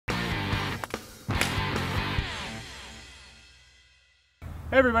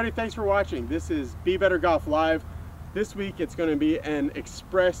Hey everybody, thanks for watching. This is Be Better Golf Live. This week it's going to be an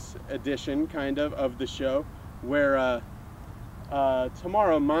express edition, kind of the show, where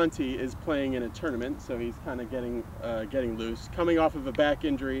tomorrow Monte is playing in a tournament, so he's kind of getting loose, coming off of a back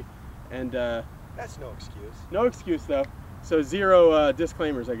injury, and that's no excuse. No excuse though. So zero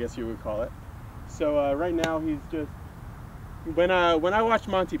disclaimers, I guess you would call it. So right now he's just when I watch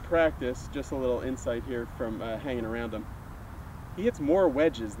Monte practice, just a little insight here from hanging around him. He hits more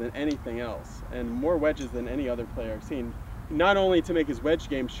wedges than anything else, and more wedges than any other player I've seen. Not only to make his wedge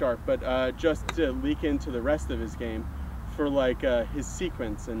game sharp, but just to leak into the rest of his game for like his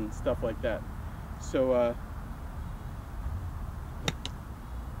sequence and stuff like that. So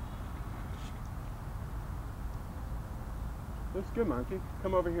looks good, Monte.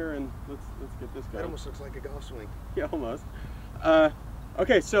 Come over here and let's get this going. That almost looks like a golf swing. Yeah, almost.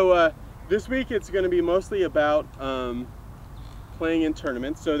 Okay, so this week it's going to be mostly about playing in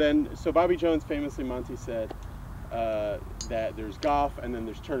tournaments. So Bobby Jones famously, Monte said that there's golf and then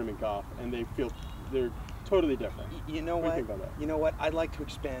there's tournament golf, and they're totally different. You know what? You know what? I'd like to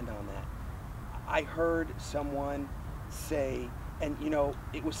expand on that. I heard someone say, and you know,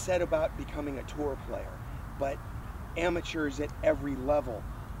 it was said about becoming a tour player, but amateurs at every level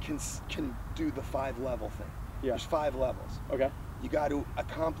can do the 5-level thing. Yeah. There's 5 levels. Okay. You got to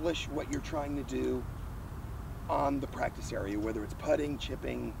accomplish what you're trying to do on the practice area, whether it's putting,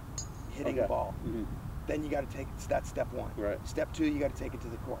 chipping, hitting a ball. Mm-hmm. Then you got to take that's step 1. Right. Step 2, you got to take it to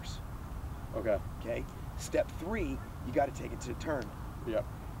the course. Okay. Okay. Step 3, you got to take it to the tournament. Yep.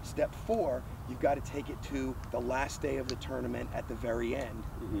 Step 4, you've got to take it to the last day of the tournament at the very end.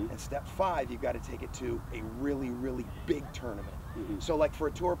 Mm-hmm. And step 5, you've got to take it to a really, really big tournament. Mm-hmm. So like for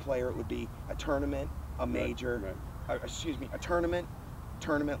a tour player, it would be a tournament, a major, a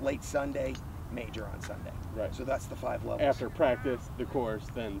tournament late Sunday, major on Sunday. Right. So that's the 5 levels. After practice, the course,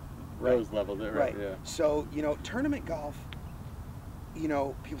 then those levels. Right. Yeah. So, you know, tournament golf, you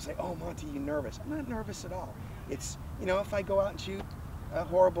know, people say, oh, Monte, you nervous? I'm not nervous at all. It's, you know, if I go out and shoot a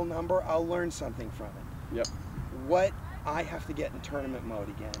horrible number, I'll learn something from it. Yep. What I have to get in tournament mode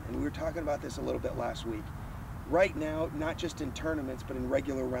again, and we were talking about this a little bit last week. Right now, not just in tournaments, but in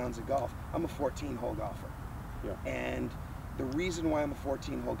regular rounds of golf, I'm a 14-hole golfer. Yeah. And the reason why I'm a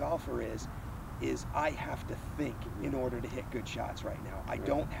 14-hole golfer is I have to think in order to hit good shots right now. I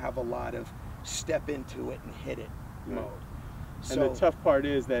don't have a lot of step into it and hit it mode. So, and the tough part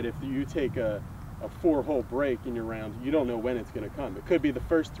is that if you take a 4-hole break in your round, you don't know when it's going to come. It could be the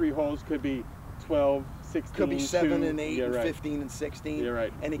first 3 holes, could be 12, 16, could be 7 2, and 8, and 15 and 16. You're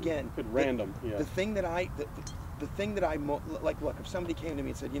right. And again, random. Yeah. The thing that I like, look, if somebody came to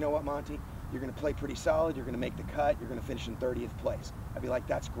me and said, you know what, Monte, you're going to play pretty solid, you're going to make the cut, you're going to finish in 30th place, I'd be like,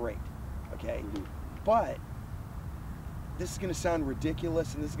 that's great. Okay. Mm-hmm. But this is going to sound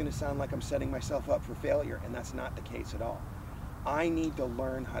ridiculous, and this is going to sound like I'm setting myself up for failure, and that's not the case at all. I need to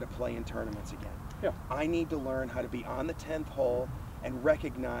learn how to play in tournaments again. Yeah. I need to learn how to be on the 10th hole and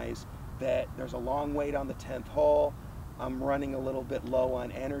recognize that there's a long wait on the 10th hole. I'm running a little bit low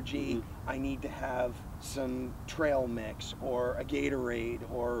on energy. Mm-hmm. I need to have some trail mix or a Gatorade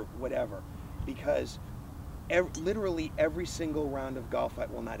or whatever, because literally every single round of golf,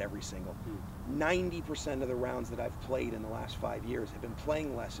 well, not every single, 90% of the rounds that I've played in the last 5 years have been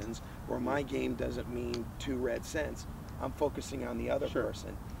playing lessons where my game doesn't mean 2 red cents. I'm focusing on the other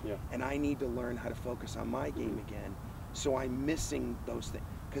person. Yeah. And I need to learn how to focus on my game again, so I'm missing those things.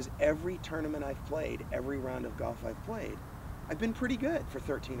 Because every tournament I've played, every round of golf I've played, I've been pretty good for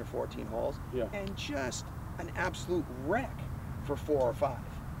 13 or 14 holes, and just an absolute wreck for 4 or 5.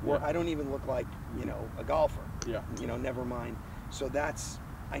 Where I don't even look like, you know, a golfer. Yeah. You know, never mind. So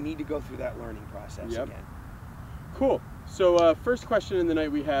I need to go through that learning process again. Cool. So first question in the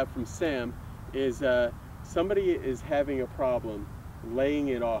night we have from Sam is somebody is having a problem laying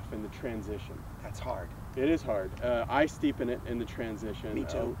it off in the transition. That's hard. It is hard. I steepen it in the transition. Me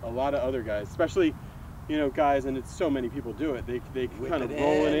too. A lot of other guys, especially, you know, guys, and it's so many people do it. They kind of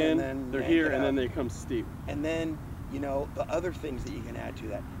roll it in, and they're here, and then they come steep. And then, you know, the other things that you can add to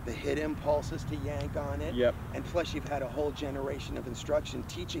that, the hit impulses to yank on it. Yep. And plus you've had a whole generation of instruction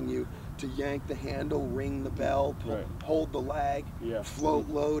teaching you to yank the handle, ring the bell, hold the lag, float,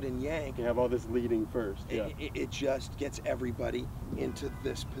 load, and yank. You have all this leading first. It just gets everybody into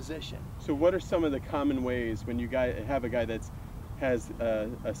this position. So what are some of the common ways when you have a guy that has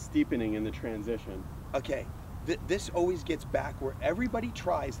a steepening in the transition? Okay, this always gets back where everybody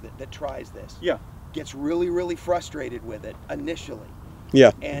tries that tries this. Yeah. Gets really, really frustrated with it initially.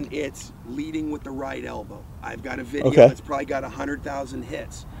 Yeah. And it's leading with the right elbow. I've got a video that's probably got 100,000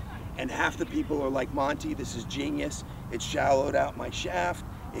 hits. And half the people are like, Monte, this is genius. It shallowed out my shaft.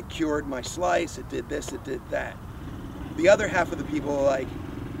 It cured my slice. It did this, it did that. The other half of the people are like,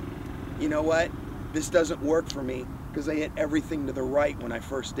 you know what? This doesn't work for me because I hit everything to the right when I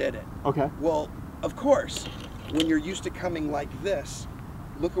first did it. Okay. Well, of course, when you're used to coming like this,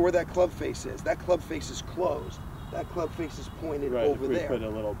 look at where that club face is. That club face is closed. That club face is pointed over there. Put a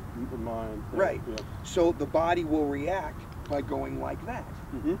little line. Right. Yeah. So the body will react by going like that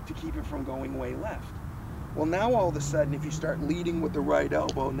to keep it from going way left. Well, now all of a sudden, if you start leading with the right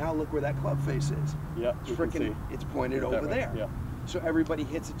elbow, now look where that club face is. Yeah. It's pointed over there. Yeah. So everybody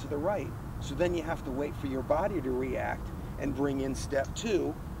hits it to the right. So then you have to wait for your body to react and bring in step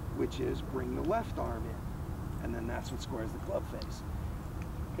 2, which is bring the left arm in. And then that's what squares the club face.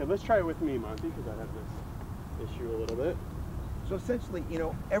 Okay, let's try it with me, Monte, because I have this issue a little bit. So essentially, you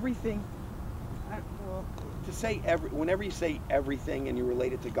know, everything, to say whenever you say everything and you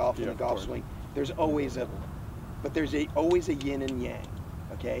relate it to golf and the golf swing, there's always always a yin and yang,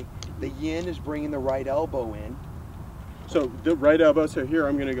 okay? The yin is bringing the right elbow in. So the right elbow, so here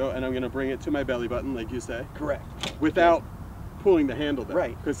I'm gonna go and I'm gonna bring it to my belly button, like you say. Correct. Without pulling the handle down.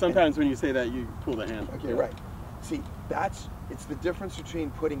 Right. Because sometimes when you say that, you pull the handle. Okay, right. See, it's the difference between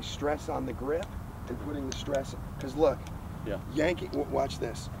putting stress on the grip and putting the stress, because look, yanking, watch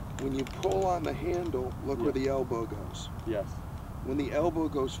this. When you pull on the handle, look where the elbow goes. Yes. When the elbow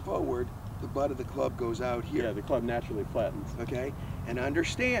goes forward, the butt of the club goes out here. Yeah, the club naturally flattens. Okay? And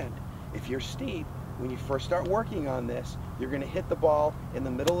understand, if you're steep, when you first start working on this, you're going to hit the ball in the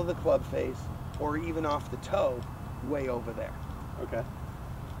middle of the club face or even off the toe way over there. Okay.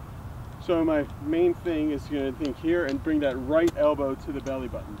 So my main thing is going to think here and bring that right elbow to the belly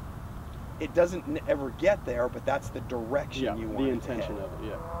button. It doesn't ever get there, but that's the direction you want. The intention of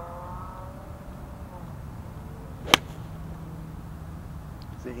it,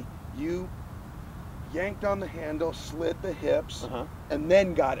 See, you yanked on the handle, slid the hips, and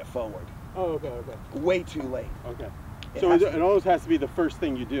then got it forward. Oh, okay, okay. Way too late. Okay. So it always has to be the first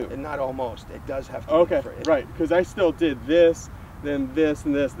thing you do. And not almost. It does have to be. be. Okay, right. Because I still did this, then this,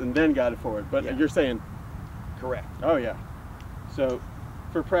 and then got it forward. But you're saying... Correct. Oh, yeah. So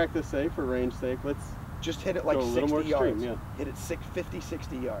for practice sake, for range sake, let's just hit it like 60 more yards. Extreme, Hit it 50,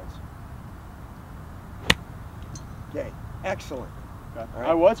 60 yards. Okay, excellent. Okay. Right.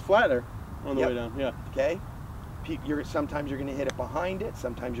 I was flatter on the way down, Okay, sometimes you're going to hit it behind it,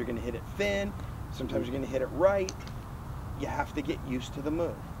 sometimes you're going to hit it thin, sometimes you're going to hit it right. You have to get used to the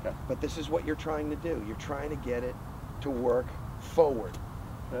move. Okay. But this is what you're trying to do. You're trying to get it to work forward.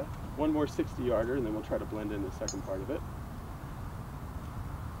 Okay. One more 60-yarder, and then we'll try to blend in the second part of it.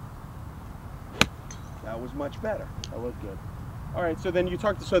 That was much better. That was good. All right, so then you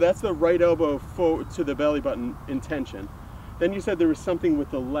talked, so that's the right elbow forward to the belly button intention. Then you said there was something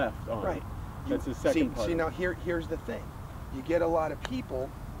with the left arm. Right. That's the second part. See, now here's the thing. You get a lot of people.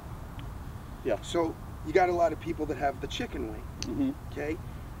 Yeah. So you got a lot of people that have the chicken wing. Okay.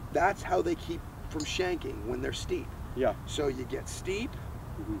 That's how they keep from shanking when they're steep. Yeah. So you get steep,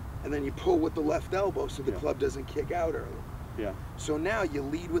 and then you pull with the left elbow so the club doesn't kick out early. Yeah. So now you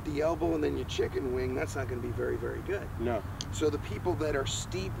lead with the elbow and then you chicken wing. That's not going to be very, very good. No. So the people that are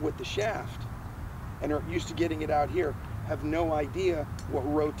steep with the shaft and are used to getting it out here have no idea what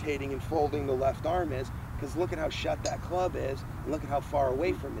rotating and folding the left arm is, because look at how shut that club is and look at how far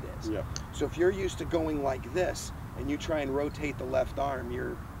away from it is. Yeah. So if you're used to going like this and you try and rotate the left arm,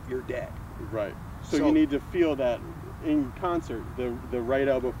 you're dead. Right. So you need to feel that in concert, the right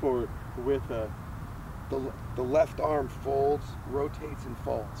elbow forward with the left arm folds, rotates, and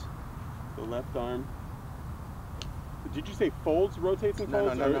folds. The left arm. Did you say folds, rotates, and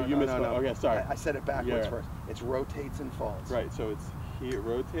folds? No. Okay, sorry. I said it backwards first. It's rotates and folds. Right. So it's here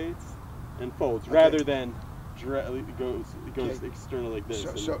rotates and folds rather than goes external like this.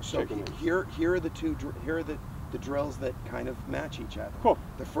 So here are the drills that kind of match each other. Cool.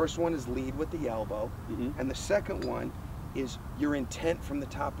 The first one is lead with the elbow, and the second one is your intent from the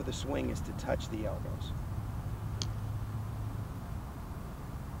top of the swing is to touch the elbows.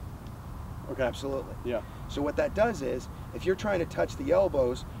 Okay. Absolutely. Yeah. So what that does is, if you're trying to touch the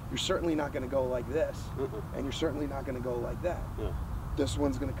elbows, you're certainly not going to go like this, and you're certainly not going to go like that. Yeah. This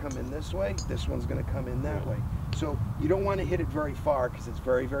one's going to come in this way, this one's going to come in that way. So you don't want to hit it very far because it's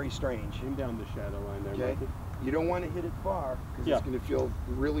very, very strange. Aim down the shadow line there, okay? Monte. You don't want to hit it far because it's going to feel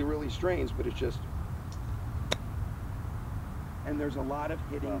really, really strange, but it's just... And there's a lot of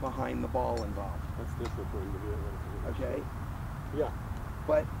hitting behind the ball involved. That's discipline to be able to do. Okay? Yeah.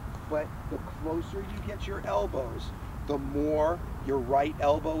 But the closer you get your elbows, the more your right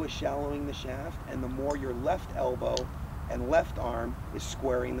elbow is shallowing the shaft, and the more your left elbow and left arm is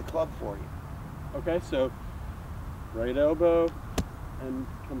squaring the club for you. Okay, so right elbow and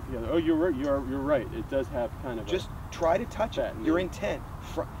come together. Oh, you're right. You're right. It does have kind of just try to touch it. Flatten. Your intent.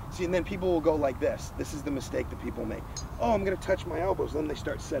 See, and then people will go like this. This is the mistake that people make. Oh, I'm going to touch my elbows. Then they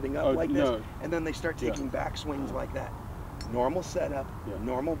start setting up like this, and then they start taking back swings like that. Normal setup,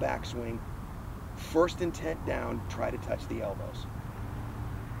 normal backswing. First intent down. Try to touch the elbows.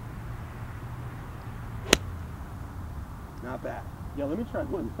 Not bad. Yeah, let me try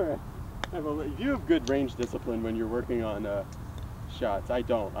one. All right. You have good range discipline when you're working on shots. I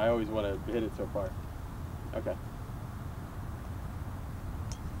don't. I always want to hit it so far. Okay.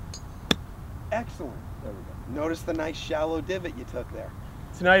 Excellent. There we go. Notice the nice shallow divot you took there.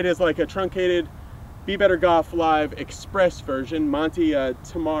 Tonight is like a truncated Be Better Golf Live Express version. Monte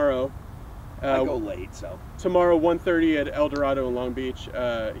tomorrow. I go late, so. Tomorrow, 1:30 at El Dorado in Long Beach.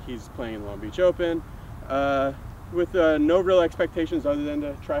 He's playing in Long Beach Open with no real expectations other than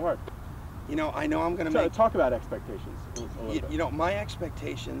to try hard. You know, I know I'm going to talk about expectations. You know, my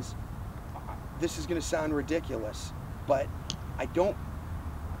expectations, this is going to sound ridiculous, but I don't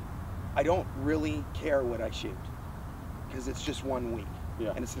really care what I shoot because it's just 1 week.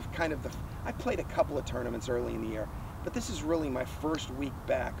 Yeah. And it's I played a couple of tournaments early in the year, but this is really my first week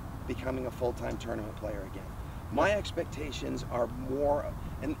back becoming a full-time tournament player again. My expectations are more,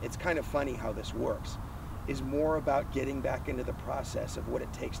 and it's kind of funny how this works, is more about getting back into the process of what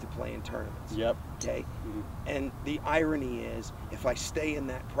it takes to play in tournaments. Yep. Okay? And the irony is, if I stay in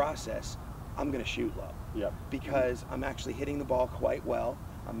that process, I'm going to shoot low. Yep. Because I'm actually hitting the ball quite well,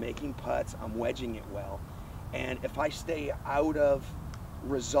 I'm making putts, I'm wedging it well, and if I stay out of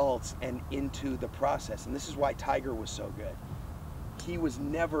results and into the process, and this is why Tiger was so good, he was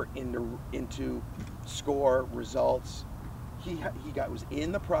never into score results. He was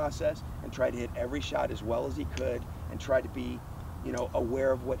in the process and tried to hit every shot as well as he could and tried to be, you know,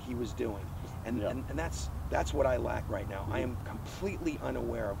 aware of what he was doing. And that's what I lack right now. I am completely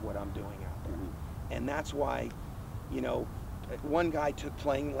unaware of what I'm doing out there. And that's why, you know, one guy took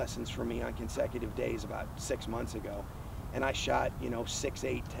playing lessons from me on consecutive days about 6 months ago, and I shot, you know, 6,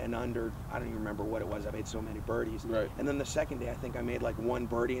 8, 10 under. I don't even remember what it was. I made so many birdies. Right. And then the second day, I think I made like 1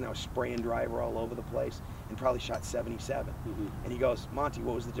 birdie, and I was spraying driver all over the place, and probably shot 77. And he goes, Monty,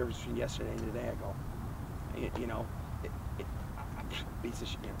 what was the difference between yesterday and today? I go, you know, it beats the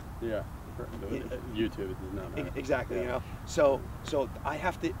shit. You know. Yeah. YouTube, it does not matter. Exactly. You know. So I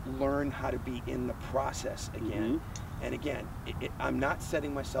have to learn how to be in the process again. And again, I'm not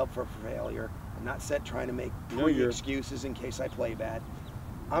setting myself for failure. I'm not trying to make excuses in case I play bad.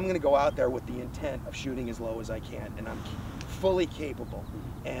 I'm going to go out there with the intent of shooting as low as I can, and I'm fully capable.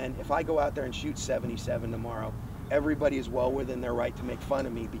 And if I go out there and shoot 77 tomorrow, everybody is well within their right to make fun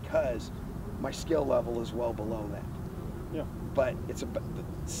of me because my skill level is well below that. Yeah. But it's about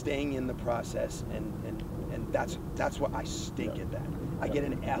staying in the process, and that's what I stink at that. I get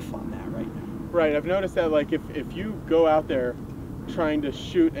an F on that right now. Right. I've noticed that, like, if you go out there trying to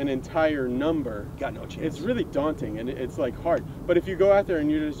shoot an entire number, got no chance. It's really daunting and it's like hard. But if you go out there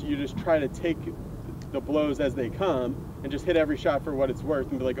and you just try to take the blows as they come and just hit every shot for what it's worth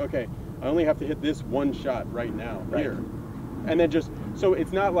and be like, okay, I only have to hit this one shot right now here. And then so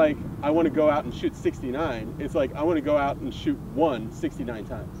it's not like I want to go out and shoot 69. It's like I want to go out and shoot 69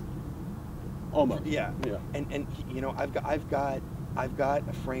 times. Almost. Yeah. Yeah. And you know, I've got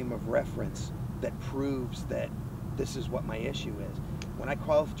a frame of reference that proves that this is what my issue is. When I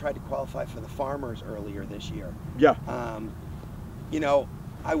tried to qualify for the Farmers earlier this year, you know,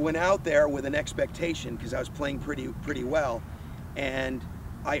 I went out there with an expectation because I was playing pretty well, and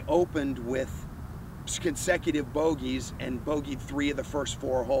I opened with consecutive bogeys and bogeyed 3 of the first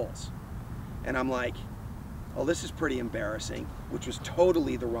 4 holes, and I'm like, oh, this is pretty embarrassing, which was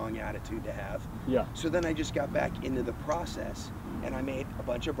totally the wrong attitude to have. Yeah. So then I just got back into the process, and I made a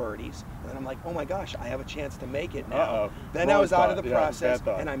bunch of birdies, and then I'm like, oh my gosh, I have a chance to make it now. Then I was out of the process,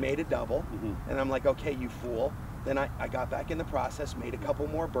 and I made a double, and I'm like, okay, you fool. Then I got back in the process, made a couple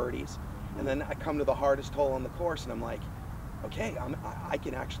more birdies, and then I come to the hardest hole on the course, and I'm like, okay, I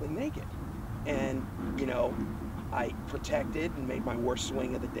can actually make it. And, you know, I protected and made my worst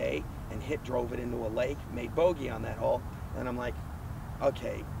swing of the day and drove it into a lake, made bogey on that hole, and I'm like,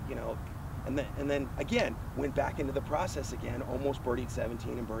 okay, you know, and then again, went back into the process again, almost birdied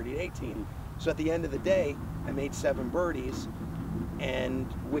 17 and birdied 18. So at the end of the day, I made 7 birdies,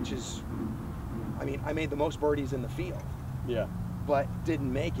 and which is, I mean, I made the most birdies in the field. Yeah. But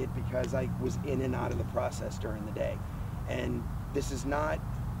didn't make it because I was in and out of the process during the day. And this is not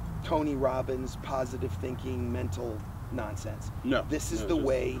Tony Robbins positive thinking mental nonsense. No. This is the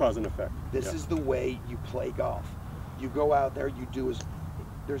way, cause and effect. This is the way you play golf. You go out there, you do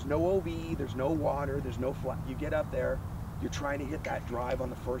there's no OB, there's no water, there's no flat. You get up there, you're trying to hit that drive on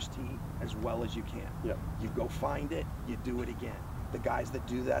the first tee as well as you can. Yep. You go find it, you do it again. The guys that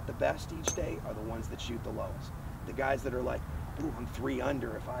do that the best each day are the ones that shoot the lowest. The guys that are like, ooh, I'm 3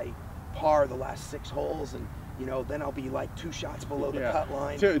 under. If I par the last 6 holes, and then I'll be like 2 shots below the cut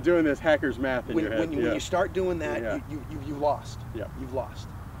line. Doing this hacker's math in your head. When you start doing that, you lost. Yeah. You've lost.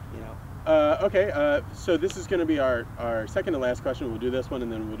 Okay, so this is going to be our second to last question. We'll do this one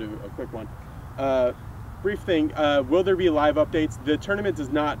and then we'll do a quick one. Brief thing, will there be live updates? The tournament does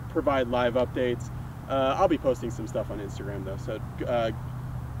not provide live updates. I'll be posting some stuff on Instagram though, so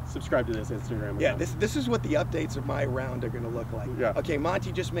subscribe to this Instagram account. Yeah, this is what the updates of my round are going to look like. Yeah. Okay,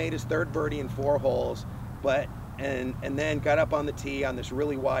 Monte just made his 3rd birdie in 4 holes, and then got up on the tee on this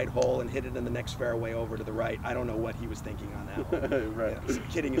really wide hole and hit it in the next fairway over to the right. I don't know what he was thinking on that one. Right.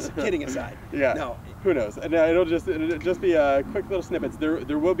 Kidding aside. Yeah. No. Who knows? And it'll just be quick little snippets.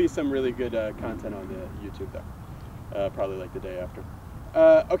 There will be some really good content on the YouTube though. Probably like the day after.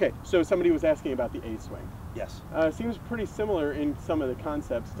 Okay, so somebody was asking about the A-swing. Yes. Seems pretty similar in some of the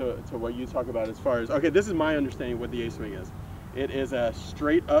concepts to what you talk about as far as, okay, this is my understanding of what the A-swing is. It is a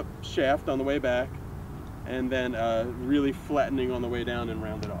straight up shaft on the way back, and then really flattening on the way down and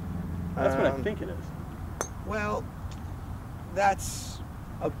round it off. That's what I think it is. Well, that's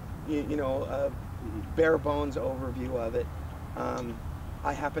a bare bones overview of it.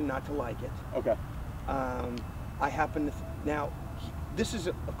 I happen not to like it. Okay. I happen to now. This is,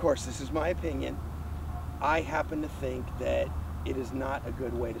 of course, this is my opinion. I happen to think that it is not a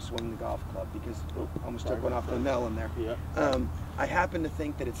good way to swing the golf club because I almost took one off the melon there. Yeah. I happen to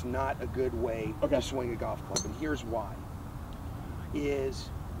think that it's not a good way to swing a golf club, and here's why. Yes,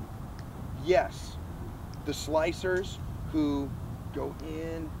 the slicers who go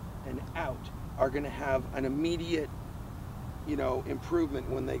in and out are going to have an immediate, improvement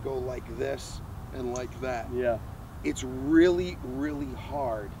when they go like this and like that. Yeah. It's really, really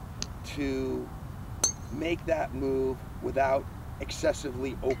hard to make that move without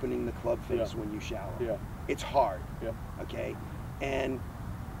excessively opening the club face when you shallow. Yeah. It's hard. Yeah. Okay? And,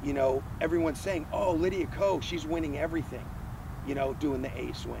 everyone's saying, oh, Lydia Ko, she's winning everything, doing the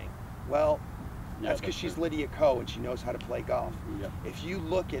A swing. Well, that's because she's Lydia Ko and she knows how to play golf. Yeah. If you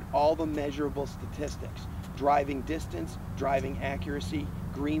look at all the measurable statistics, driving distance, driving accuracy,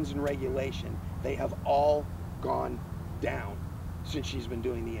 greens and regulation, they have all gone down since she's been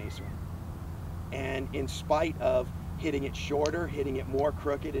doing the A swing. And in spite of hitting it shorter, hitting it more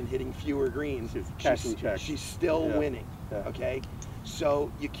crooked, and hitting fewer greens, she's still winning. Yeah. Okay?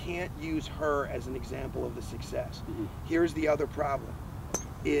 So you can't use her as an example of the success. Mm-hmm. Here's the other problem,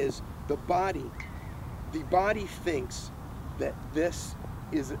 is the body thinks that this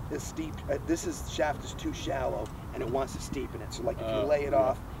is a steep, shaft is too shallow and it wants to steepen it. So like if you lay it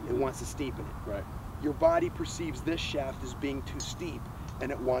off, it wants to steepen it. Right. Your body perceives this shaft as being too steep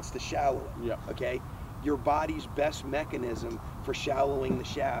and it wants to shallow it. Yeah. Okay? Your body's best mechanism for shallowing the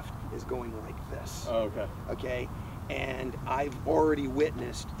shaft is going like this. Oh, okay. Okay? And I've already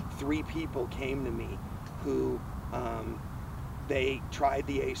witnessed 3 people came to me who they tried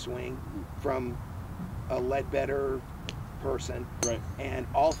the A swing from a Ledbetter person. Right. And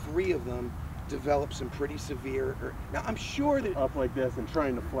all 3 of them developed some pretty severe, now I'm sure that up like this and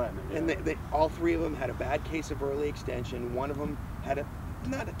trying to flatten it. Yeah. And all 3 of them had a bad case of early extension. One of them had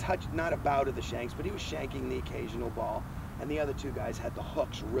not a bout of the shanks, but he was shanking the occasional ball. And the other 2 guys had the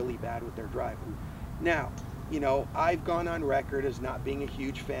hooks really bad with their driving. Now, I've gone on record as not being a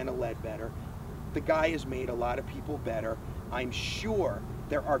huge fan of Ledbetter. The guy has made a lot of people better. I'm sure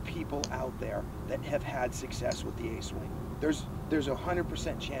there are people out there that have had success with the A swing. There's a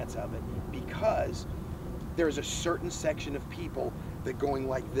 100% chance of it because there's a certain section of people that going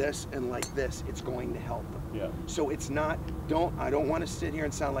like this and like this, it's going to help them. Yeah. So it's not, I don't want to sit here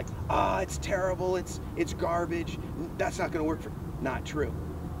and sound like, it's terrible, it's garbage, that's not going to work for, not true.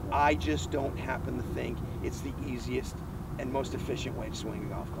 I just don't happen to think it's the easiest and most efficient way to swing a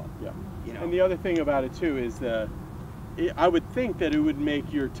golf club. Yeah. And the other thing about it too is I would think that it would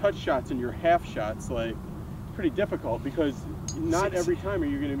make your touch shots and your half shots like pretty difficult because not every time are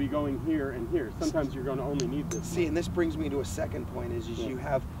you going to be going here and here. Sometimes you're going to only need this. See, and this brings me to a second point is you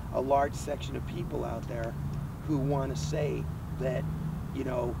have a large section of people out there who want to say that,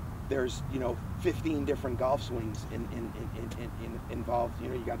 there's 15 different golf swings involved.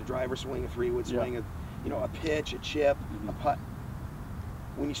 You got a driver swing, a 3-wood swing, a pitch, a chip, a putt.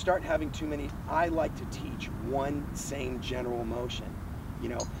 When you start having too many, I like to teach one same general motion.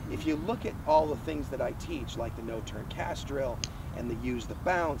 If you look at all the things that I teach, like the no-turn cast drill and the use the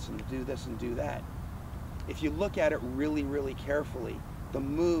bounce and the do this and do that, if you look at it really, really carefully, the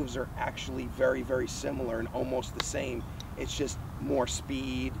moves are actually very, very similar and almost the same. It's just more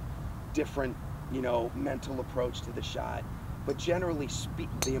speed, different, you know, mental approach to the shot. But generally,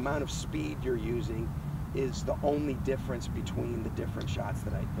 the amount of speed you're using is the only difference between the different shots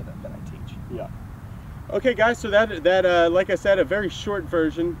that I teach. Yeah. Okay, guys. So that like I said, a very short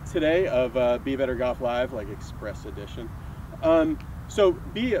version today of Be Better Golf Live, like Express Edition. So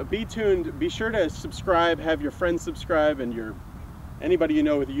be tuned. Be sure to subscribe. Have your friends subscribe, and anybody you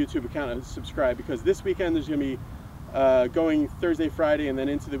know with a YouTube account subscribe, because this weekend there's going to be going Thursday, Friday, and then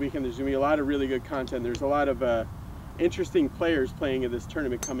into the weekend there's going to be a lot of really good content. There's a lot of interesting players playing in this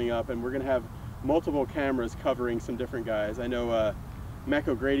tournament coming up, and we're going to have multiple cameras covering some different guys. I know Mac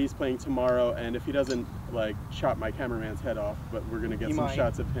O'Grady's playing tomorrow, and if he doesn't like chop my cameraman's head off, but we're going to get some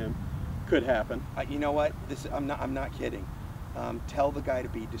shots of him. Could happen. You know what? I'm not kidding. Tell the guy to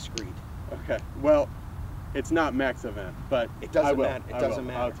be discreet. Okay. Well, it's not Mac's event, but it doesn't matter. It doesn't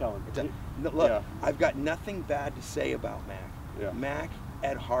matter. I'll tell him. Look, yeah. I've got nothing bad to say about Mac. Yeah. Mac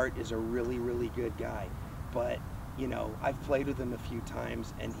at heart is a really, really good guy, but you know, I've played with him a few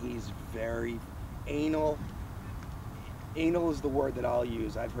times, and he's very anal. Anal is the word that I'll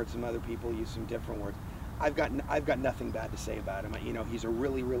use. I've heard some other people use some different words. I've got nothing bad to say about him. You know, he's a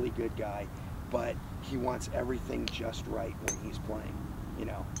really, really good guy, but he wants everything just right when he's playing. You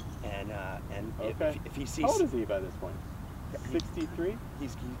know, and okay. if he sees, how old is he by this point? 63.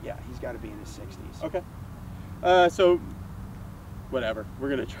 He's got to be in his 60s. Okay. So whatever. We're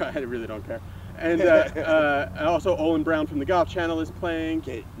gonna try. I really don't care. And also Olin Brown from the Golf Channel is playing.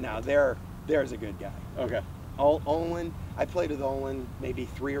 Okay. Now there's a good guy. Okay. Olin, I played with Olin maybe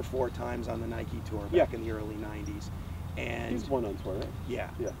 3 or 4 times on the Nike tour back in the early 90s. And he's won on tour, right? Yeah,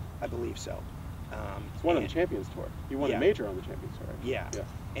 I believe so. He's won on the Champions Tour. He won a major on the Champions Tour, right? Yeah.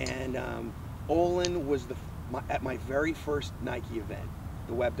 And Olin was at my very first Nike event,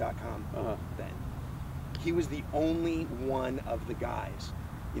 the web.com event. He was the only one of the guys,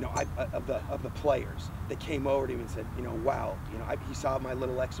 you know, of the players that came over to him and said, you know, wow, you know, he saw my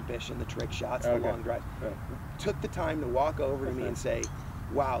little exhibition, the trick shots, the long drives. Right. Took the time to walk over to me and say,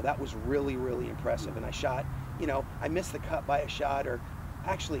 wow, that was really, really impressive. And I shot, you know, I missed the cut by a shot, or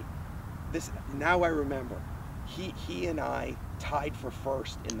actually, now I remember, he and I tied for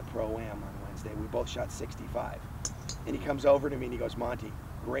first in the Pro-Am on Wednesday. We both shot 65. And he comes over to me and he goes, Monte,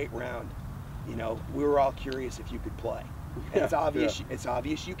 great round. You know, we were all curious if you could play. And it's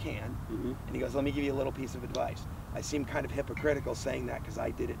obvious you can. And he goes, let me give you a little piece of advice. I seem kind of hypocritical saying that because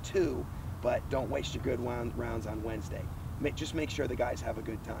I did it too, but don't waste your good rounds on Wednesday. Just make sure the guys have a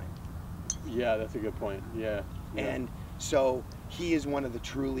good time. Yeah, that's a good point. Yeah. And so he is one of the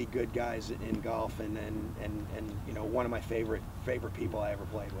truly good guys in golf, and you know, one of my favorite people I ever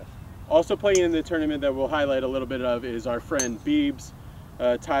played with. Also playing in the tournament that we'll highlight a little bit of is our friend Beebs,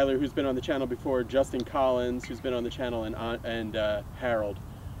 Tyler, who's been on the channel before, Justin Collins, who's been on the channel, and Harold,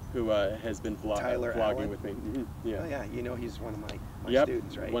 who has been vlogging with me. Yeah. Oh yeah, you know, he's one of my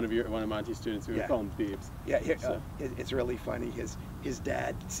students, right? One of Monte's students. We call him Beebs. Yeah, it's really funny. His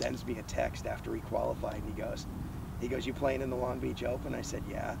dad sends me a text after he qualified, and he goes, you playing in the Long Beach Open? I said,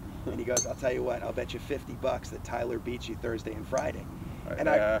 yeah. And he goes, I'll tell you what, I'll bet you $50 that Tyler beats you Thursday and Friday. And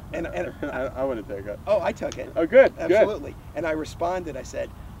I wouldn't take it. Oh, I took it. Oh, good. Absolutely. Good. And I responded. I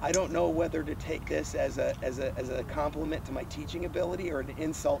said, I don't know whether to take this as a compliment to my teaching ability or an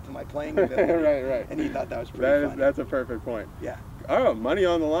insult to my playing ability. Right. And he thought that was pretty funny. That's a perfect point. Yeah. Oh, money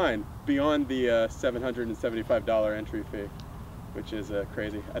on the line beyond the $775 entry fee, which is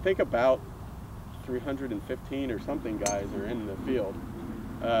crazy. I think about 315 or something guys are in the field.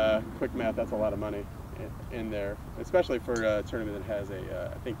 Quick math, that's a lot of money in there, especially for a tournament that has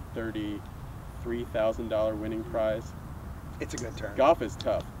I think $33,000 winning prize. It's a good tournament. Golf is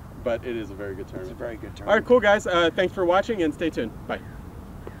tough, but it is a very good tournament. It's a very good tournament. All right, cool guys. Thanks for watching, and stay tuned. Bye.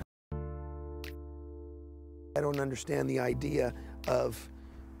 I don't understand the idea of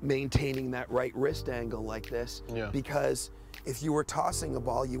maintaining that right wrist angle like this, because if you were tossing a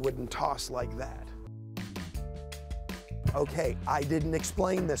ball, you wouldn't toss like that. Okay, I didn't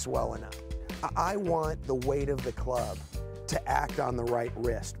explain this well enough. I want the weight of the club to act on the right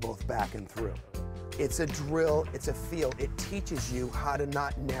wrist, both back and through. It's a drill, it's a feel. It teaches you how to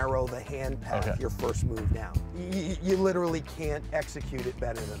not narrow the hand path your first move down. You literally can't execute it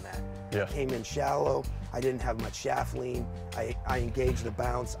better than that. Yeah. Came in shallow, I didn't have much shaft lean, I engaged the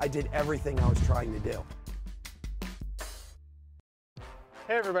bounce, I did everything I was trying to do.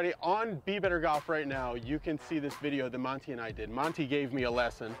 Hey everybody, on Be Better Golf right now, you can see this video that Monte and I did. Monte gave me a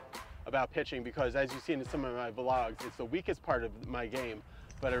lesson about pitching because, as you've seen in some of my vlogs, it's the weakest part of my game.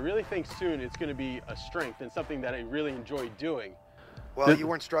 but I really think soon it's going to be a strength and something that I really enjoy doing. Well, you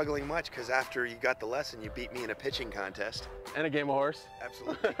weren't struggling much because after you got the lesson, you beat me in a pitching contest. And a game of horse.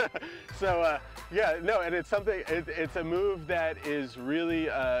 Absolutely. So yeah, no, and it's something, it's a move that is really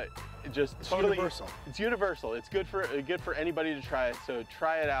just totally universal. It's universal. It's good for anybody to try it. So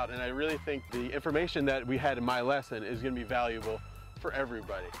try it out, and I really think the information that we had in my lesson is going to be valuable for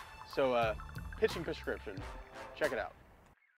everybody. So pitching prescription, check it out.